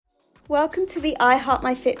Welcome to the I Heart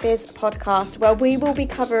My FitBiz podcast, where we will be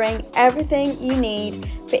covering everything you need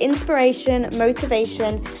for inspiration,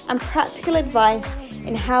 motivation, and practical advice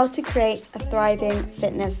in how to create a thriving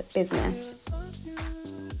fitness business.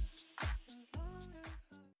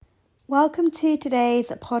 Welcome to today's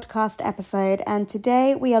podcast episode, and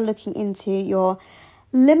today we are looking into your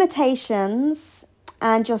limitations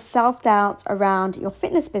and your self-doubt around your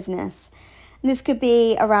fitness business. And this could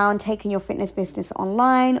be around taking your fitness business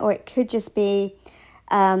online, or it could just be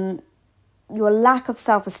your lack of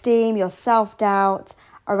self-esteem, your self-doubt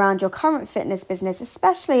around your current fitness business,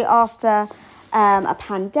 especially after a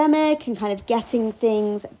pandemic and kind of getting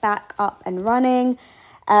things back up and running.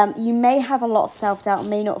 You may have a lot of self-doubt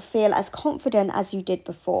and may not feel as confident as you did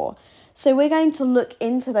before. So we're going to look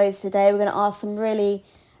into those today. We're going to ask some really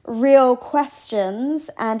real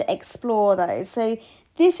questions and explore those. So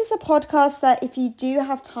this is a podcast that if you do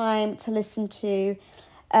have time to listen to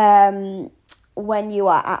when you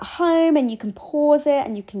are at home, and you can pause it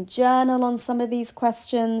and you can journal on some of these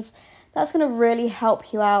questions, that's going to really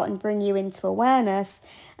help you out and bring you into awareness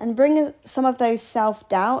and bring some of those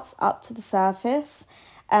self-doubts up to the surface,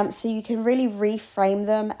 so you can really reframe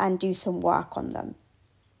them and do some work on them.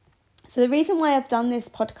 So the reason why I've done this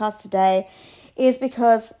podcast today is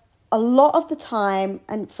because a lot of the time,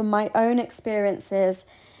 and from my own experiences,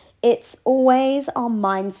 it's always our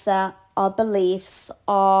mindset, our beliefs,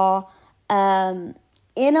 our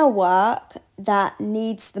inner work that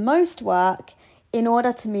needs the most work in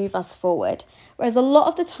order to move us forward. Whereas a lot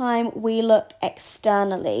of the time we look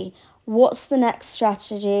externally. What's the next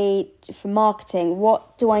strategy for marketing?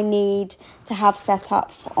 What do I need to have set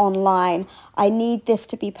up for online? I need this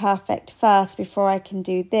to be perfect first before I can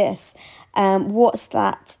do this. What's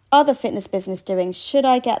that other fitness business doing? Should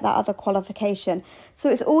I get that other qualification? So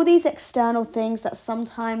it's all these external things that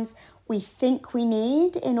sometimes we think we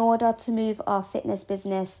need in order to move our fitness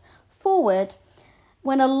business forward,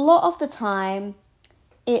 when a lot of the time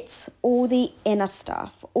it's all the inner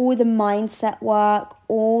stuff, all the mindset work,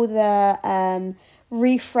 all the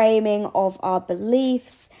reframing of our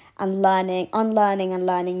beliefs and unlearning and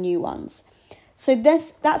learning new ones. So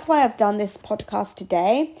that's why I've done this podcast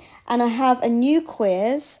today. And I have a new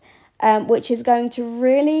quiz, which is going to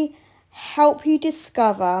really help you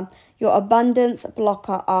discover your abundance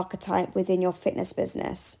blocker archetype within your fitness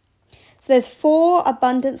business. So there's 4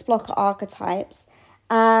 abundance blocker archetypes,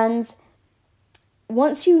 and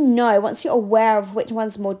once you're aware of which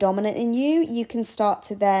one's more dominant in you, you can start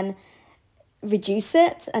to then reduce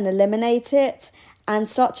it and eliminate it and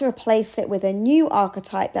start to replace it with a new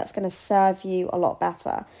archetype that's going to serve you a lot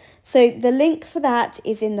better. So the link for that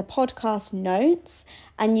is in the podcast notes,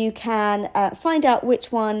 and you can find out which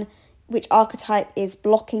archetype is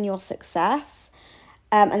blocking your success.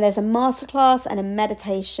 And there's a masterclass and a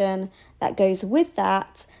meditation that goes with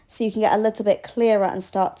that, so you can get a little bit clearer and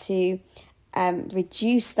start to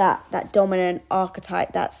reduce that dominant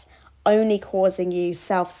archetype that's only causing you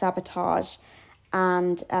self-sabotage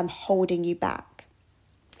and holding you back.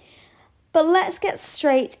 But let's get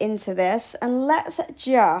straight into this, and let's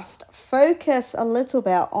just focus a little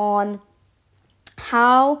bit on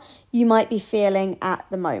how you might be feeling at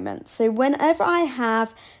the moment. So whenever I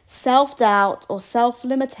have self-doubt or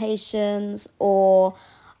self-limitations, or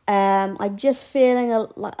I'm just feeling a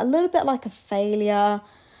little bit like a failure,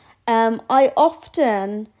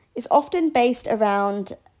 it's often based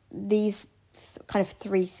around these kind of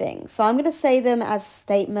 3 things. So I'm going to say them as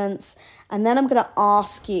statements, and then I'm going to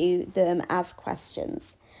ask you them as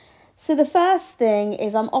questions. So the first thing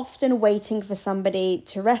is, I'm often waiting for somebody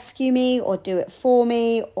to rescue me or do it for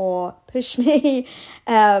me or push me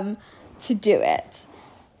to do it.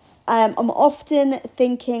 I'm often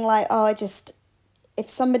thinking like, if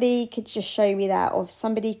somebody could just show me that, or if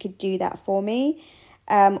somebody could do that for me,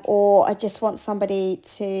 or I just want somebody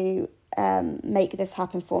to make this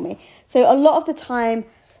happen for me. So a lot of the time,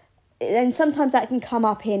 and sometimes that can come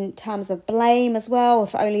up in terms of blame as well.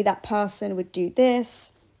 If only that person would do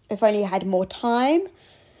this, if only I had more time.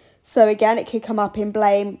 So again, it could come up in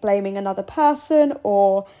blaming another person,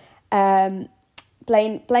 or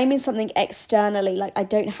blaming something externally, like I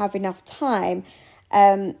don't have enough time.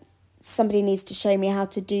 Somebody needs to show me how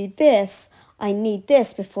to do this. I need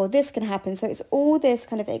this before this can happen. So it's all this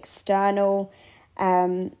kind of external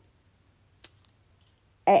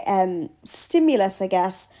stimulus, I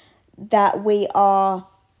guess,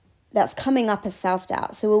 that's coming up as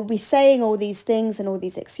self-doubt. So we'll be saying all these things and all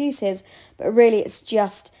these excuses, but really it's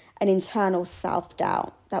just an internal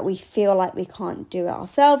self-doubt that we feel like we can't do it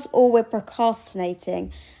ourselves, or we're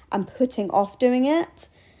procrastinating and putting off doing it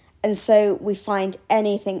And so we find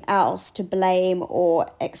anything else to blame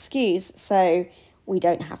or excuse so we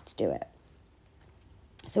don't have to do it.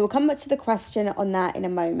 So we'll come back to the question on that in a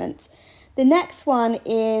moment. The next one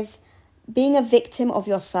is being a victim of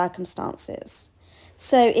your circumstances.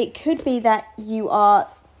 So it could be that you are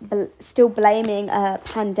still blaming a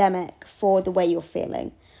pandemic for the way you're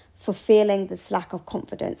feeling, for feeling this lack of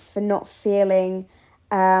confidence, for not feeling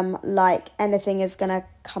like anything is going to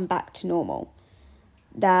come back to normal.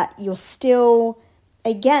 That you're still,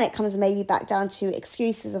 again, it comes maybe back down to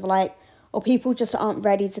excuses of like, or people just aren't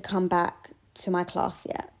ready to come back to my class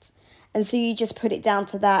yet. And so you just put it down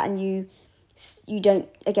to that, and you don't,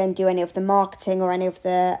 again, do any of the marketing or any of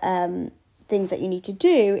the things that you need to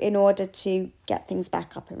do in order to get things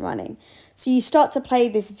back up and running. So you start to play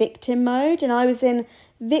this victim mode. And I was in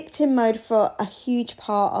victim mode for a huge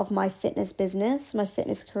part of my fitness business, my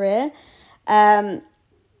fitness career. And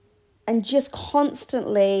just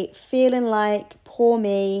constantly feeling like, poor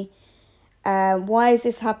me, why is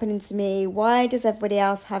this happening to me? Why does everybody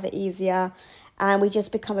else have it easier? And we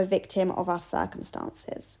just become a victim of our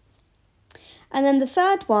circumstances. And then the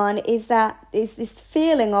third one is this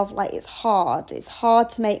feeling of like, it's hard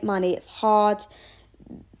to make money, it's hard,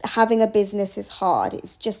 having a business is hard,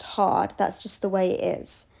 it's just hard, that's just the way it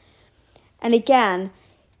is. And again,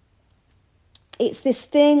 it's this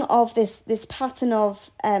thing of this pattern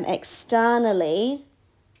of externally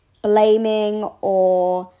blaming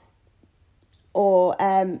or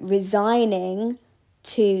resigning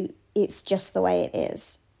to it's just the way it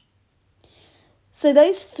is. So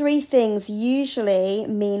those three things usually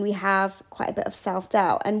mean we have quite a bit of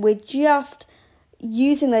self-doubt, and we're just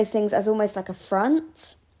using those things as almost like a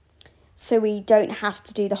front, so we don't have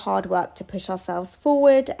to do the hard work to push ourselves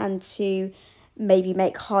forward and to maybe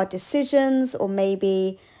make hard decisions, or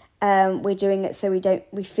maybe we're doing it so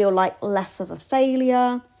we feel like less of a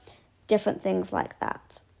failure, different things like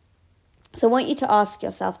that. So I want you to ask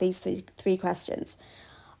yourself these three questions.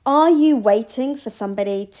 Are you waiting for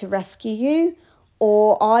somebody to rescue you,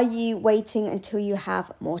 or are you waiting until you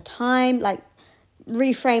have more time? Like,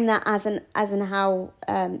 reframe that as in how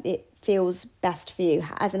it feels best for you,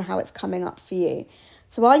 as in how it's coming up for you.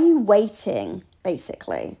 So are you waiting,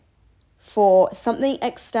 basically, for something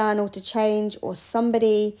external to change or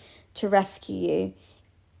somebody to rescue you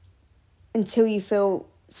until you feel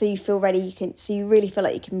ready, so you really feel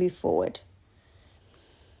like you can move forward?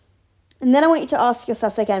 And then I want you to ask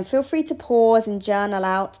yourself, so again, feel free to pause and journal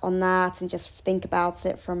out on that and just think about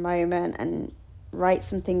it for a moment and write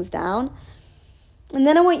some things down. And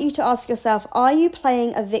then I want you to ask yourself, are you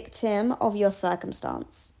playing a victim of your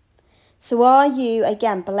circumstance? So are you,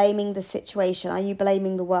 again, blaming the situation? Are you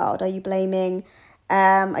blaming the world? Are you blaming,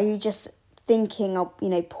 are you just thinking, of,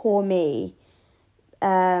 poor me,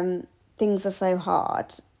 things are so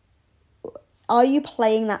hard? Are you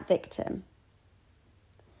playing that victim?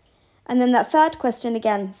 And then that third question,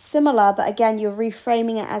 again, similar, but again, you're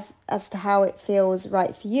reframing it as to how it feels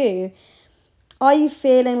right for you. Are you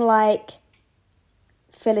feeling like,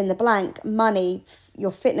 fill in the blank, money,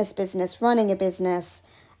 your fitness business, running a business,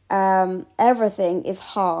 everything is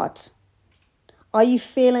hard? Are you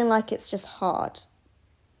feeling like it's just hard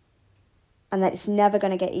and that it's never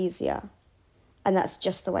going to get easier and that's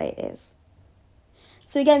just the way it is?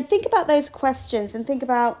 So again, think about those questions and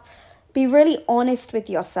be really honest with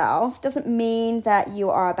yourself. Doesn't mean that you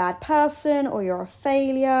are a bad person or you're a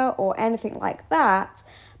failure or anything like that,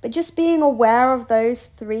 but just being aware of those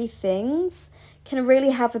three things can really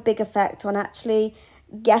have a big effect on actually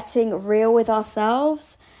getting real with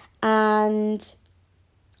ourselves and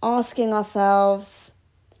asking ourselves,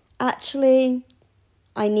 actually,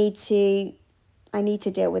 I need to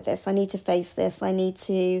deal with this. I need to face this. I need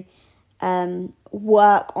to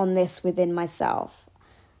work on this within myself.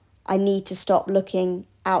 I need to stop looking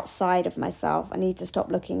outside of myself. I need to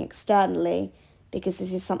stop looking externally, because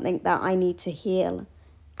this is something that I need to heal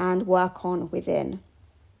and work on within.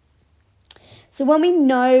 So when we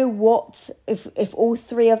know if all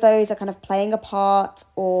three of those are kind of playing a part,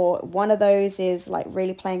 or one of those is like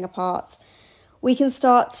really playing a part, we can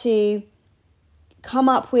start to come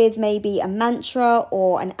up with maybe a mantra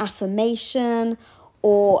or an affirmation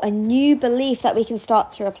or a new belief that we can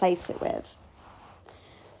start to replace it with.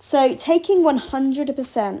 So taking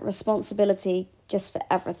 100% responsibility just for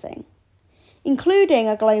everything, including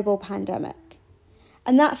a global pandemic.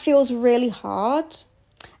 And that feels really hard.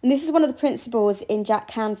 And this is one of the principles in Jack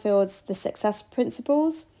Canfield's The Success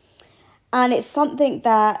Principles. And it's something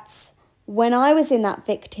that when I was in that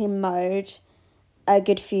victim mode a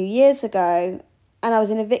good few years ago, and I was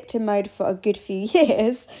in a victim mode for a good few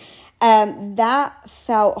years, that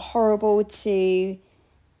felt horrible to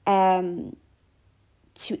to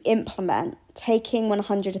implement taking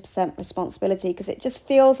 100% responsibility, because it just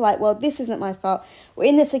feels like, well, this isn't my fault. We're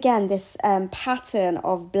in this again, this pattern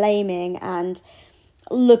of blaming and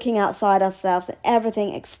looking outside ourselves, and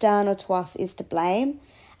everything external to us is to blame.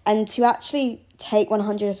 And to actually take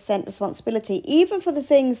 100% responsibility, even for the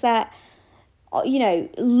things that,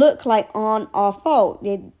 look like aren't our fault.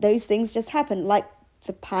 Those things just happened, like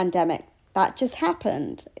the pandemic. That just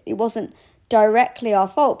happened. It wasn't directly our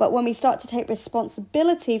fault. But when we start to take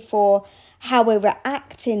responsibility for how we're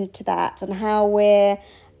reacting to that and how we're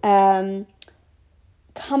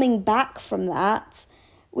coming back from that,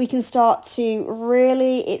 we can start to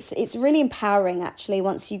really, it's really empowering actually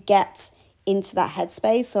once you get into that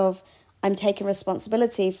headspace of, I'm taking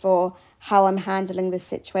responsibility for how I'm handling this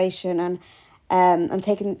situation, and I'm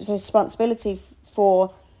taking responsibility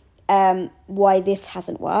for why this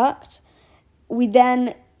hasn't worked. We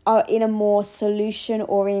then are in a more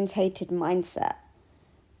solution-orientated mindset.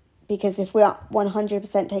 Because if we are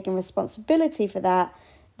 100% taking responsibility for that,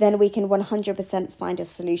 then we can 100% find a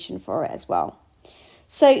solution for it as well.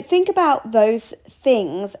 So think about those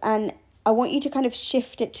things, and I want you to kind of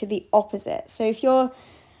shift it to the opposite. So if you're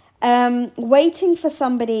waiting for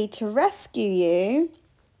somebody to rescue you,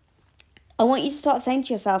 I want you to start saying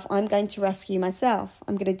to yourself, I'm going to rescue myself.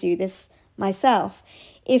 I'm going to do this myself.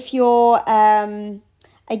 If you're,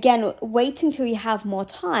 again, waiting till you have more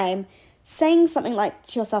time, saying something like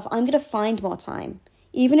to yourself, I'm going to find more time.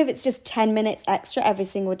 Even if it's just 10 minutes extra every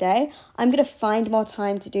single day, I'm going to find more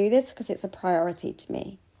time to do this because it's a priority to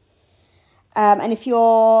me. And if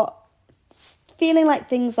you're feeling like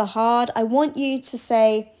things are hard, I don't want you to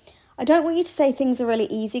say things are really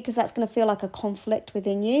easy, because that's going to feel like a conflict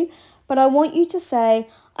within you. But I want you to say,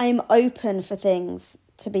 I'm open for things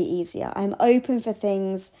to be easier. I'm open for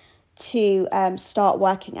things to start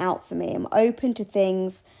working out for me. I'm open to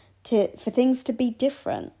for things to be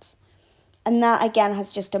different. And that, again,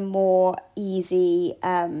 has just a more easy,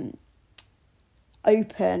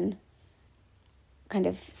 open kind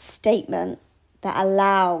of statement that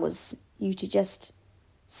allows you to just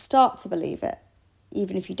start to believe it,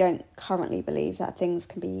 even if you don't currently believe that things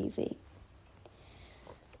can be easy.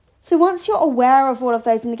 So once you're aware of all of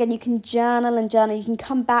those, and again, you can journal, you can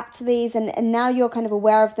come back to these, and now you're kind of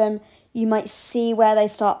aware of them, you might see where they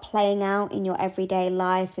start playing out in your everyday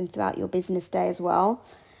life and throughout your business day as well.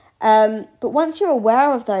 But once you're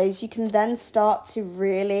aware of those, you can then start to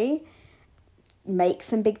really make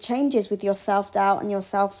some big changes with your self-doubt and your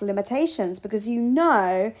self-limitations, because you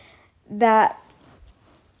know that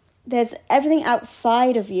there's everything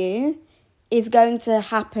outside of you is going to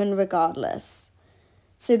happen regardless.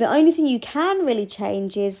 So the only thing you can really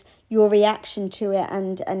change is your reaction to it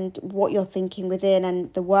and what you're thinking within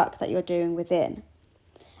and the work that you're doing within.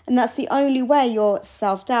 And that's the only way your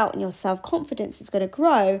self-doubt and your self-confidence is going to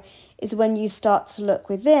grow, is when you start to look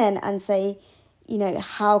within and say,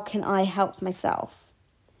 how can I help myself?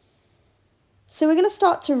 So we're going to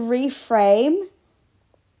start to reframe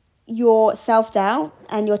your self-doubt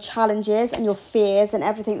and your challenges and your fears and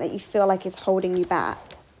everything that you feel like is holding you back.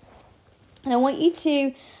 And I want you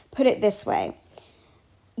to put it this way.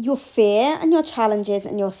 Your fear and your challenges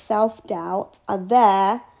and your self-doubt are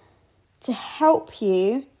there to help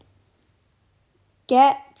you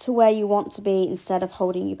get to where you want to be instead of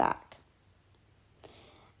holding you back.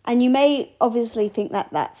 And you may obviously think that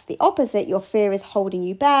that's the opposite. Your fear is holding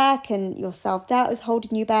you back and your self-doubt is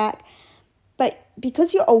holding you back. But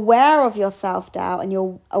because you're aware of your self-doubt and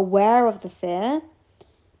you're aware of the fear,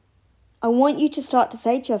 I want you to start to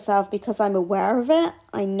say to yourself, because I'm aware of it,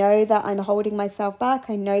 I know that I'm holding myself back,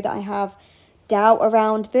 I know that I have doubt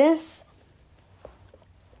around this,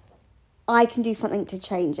 I can do something to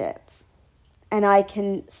change it. And I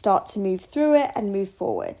can start to move through it and move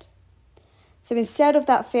forward. So instead of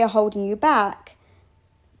that fear holding you back,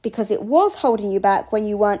 because it was holding you back when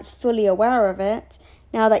you weren't fully aware of it,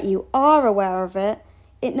 now that you are aware of it,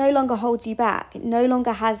 it no longer holds you back. It no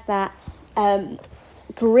longer has that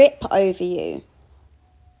grip over you.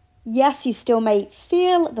 Yes, you still may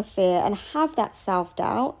feel the fear and have that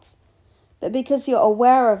self-doubt, but because you're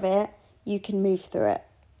aware of it, you can move through it.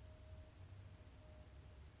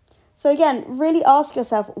 So again, really ask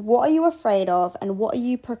yourself, what are you afraid of and what are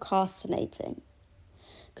you procrastinating?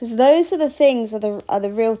 Because those are the things, are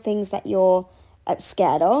the real things that you're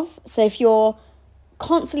scared of. So if you're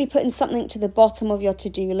constantly putting something to the bottom of your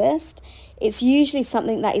to-do list, it's usually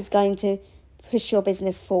something that is going to push your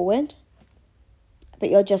business forward, but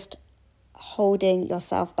you're just holding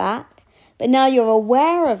yourself back. But now you're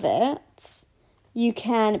aware of it, you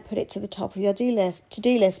can put it to the top of your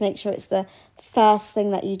to-do list, make sure it's the first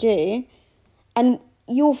thing that you do. And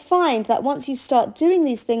you'll find that once you start doing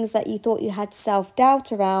these things that you thought you had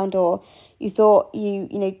self-doubt around, or you thought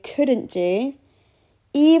you couldn't do,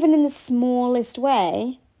 even in the smallest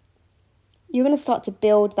way, you're going to start to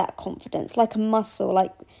build that confidence like a muscle,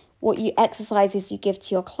 like what exercises you give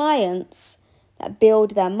to your clients that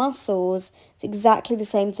build their muscles. It's exactly the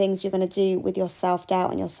same things you're going to do with your self-doubt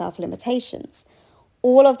and your self-limitations.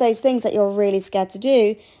 All of those things that you're really scared to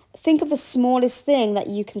do, think of the smallest thing that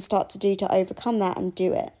you can start to do to overcome that, and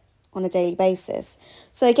do it on a daily basis.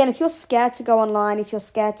 So again, if you're scared to go online, if you're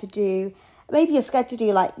scared to do, maybe you're scared to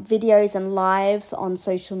do like videos and lives on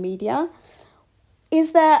social media,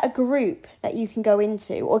 is there a group that you can go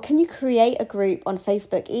into? Or can you create a group on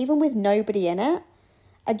Facebook, even with nobody in it,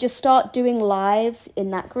 and just start doing lives in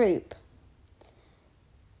that group?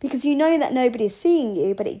 Because you know that nobody's seeing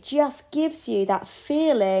you, but it just gives you that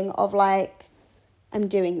feeling of like, I'm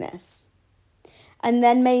doing this. And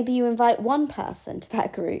then maybe you invite one person to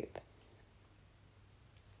that group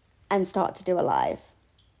and start to do a live.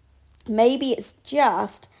 Maybe it's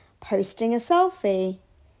just posting a selfie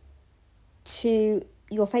to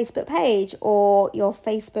your Facebook page or your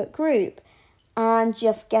Facebook group and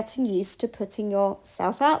just getting used to putting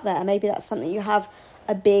yourself out there. Maybe that's something you have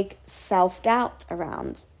a big self-doubt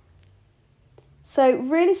around. So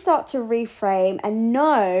really start to reframe and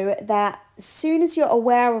know that as soon as you're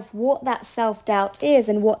aware of what that self-doubt is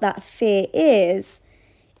and what that fear is,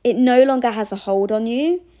 it no longer has a hold on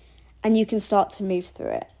you, and you can start to move through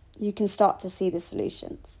it. You can start to see the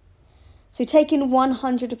solutions. So taking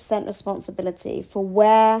 100% responsibility for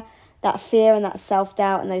where that fear and that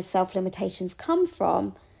self-doubt and those self-limitations come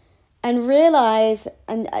from, and realize,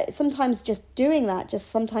 and sometimes just doing that, just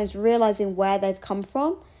sometimes realizing where they've come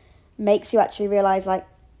from, makes you actually realize like,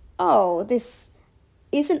 oh, this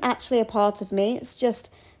isn't actually a part of me. It's just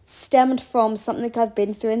stemmed from something I've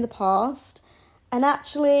been through in the past. And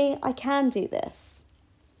actually, I can do this.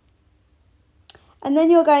 And then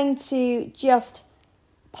you're going to just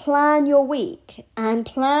plan your week and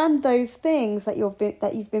plan those things that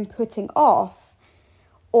you've been putting off,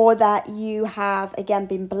 or that you have, again,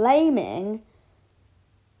 been blaming,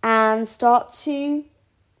 and start to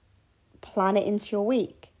plan it into your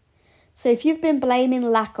week. So if you've been blaming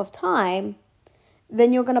lack of time,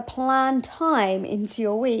 then you're going to plan time into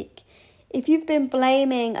your week. If you've been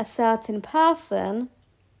blaming a certain person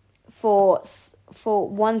for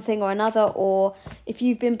one thing or another, or if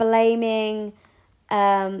you've been blaming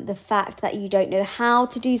the fact that you don't know how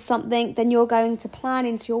to do something, then you're going to plan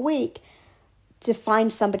into your week to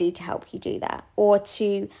find somebody to help you do that, or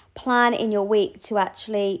to plan in your week to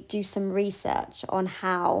actually do some research on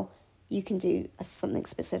how you can do something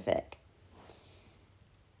specific.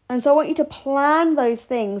 And so I want you to plan those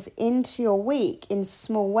things into your week in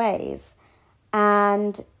small ways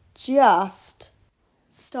and just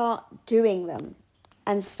start doing them,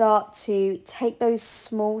 and start to take those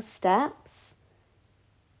small steps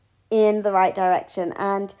in the right direction,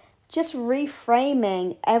 and just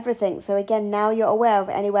reframing everything. So again, now you're aware of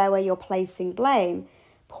anywhere where you're placing blame.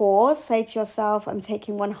 Pause, say to yourself, I'm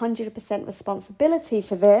taking 100% responsibility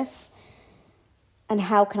for this, and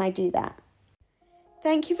how can I do that?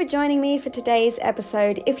 Thank you for joining me for today's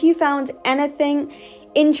episode. If you found anything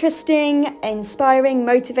interesting, inspiring,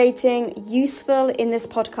 motivating, useful in this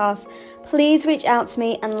podcast, please reach out to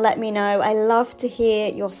me and let me know. I love to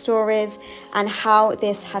hear your stories and how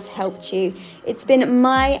this has helped you. It's been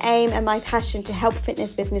my aim and my passion to help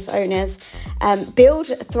fitness business owners build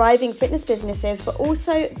thriving fitness businesses, but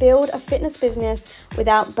also build a fitness business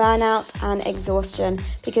without burnout and exhaustion,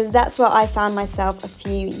 because that's where I found myself a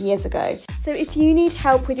few years ago. So if you need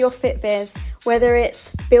help with your fit biz, whether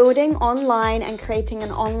it's building online and creating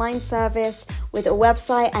an online service with a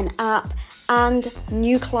website and app, and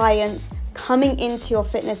new clients coming into your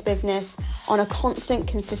fitness business on a constant,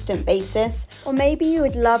 consistent basis, or maybe you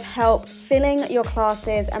would love help filling your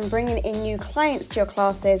classes and bringing in new clients to your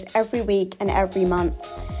classes every week and every month.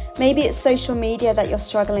 Maybe it's social media that you're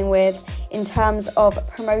struggling with in terms of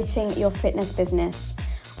promoting your fitness business.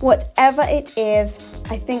 Whatever it is,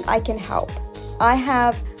 I think I can help. I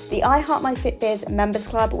have the I Heart My Fit Biz Members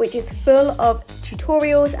Club, which is full of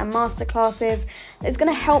tutorials and masterclasses that's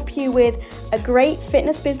going to help you with a great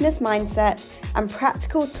fitness business mindset and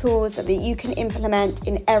practical tools that you can implement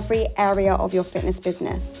in every area of your fitness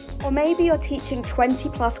business. Or maybe you're teaching 20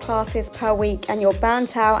 plus classes per week and you're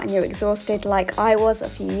burnt out and you're exhausted like I was a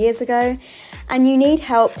few years ago, and you need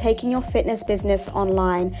help taking your fitness business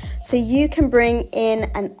online so you can bring in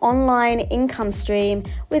an online income stream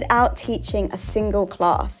without teaching a single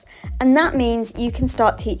class. And that means you can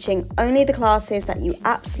start teaching only the classes that you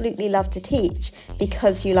absolutely love to teach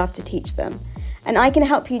because you love to teach them. And I can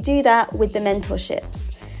help you do that with the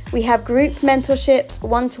mentorships. We have group mentorships,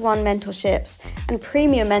 one-to-one mentorships, and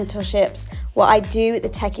premium mentorships where I do the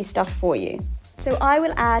techie stuff for you. So I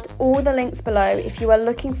will add all the links below if you are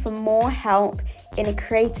looking for more help in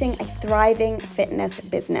creating a thriving fitness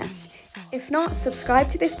business. If not, subscribe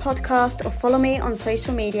to this podcast or follow me on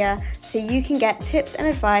social media so you can get tips and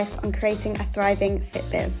advice on creating a thriving fit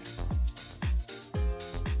biz.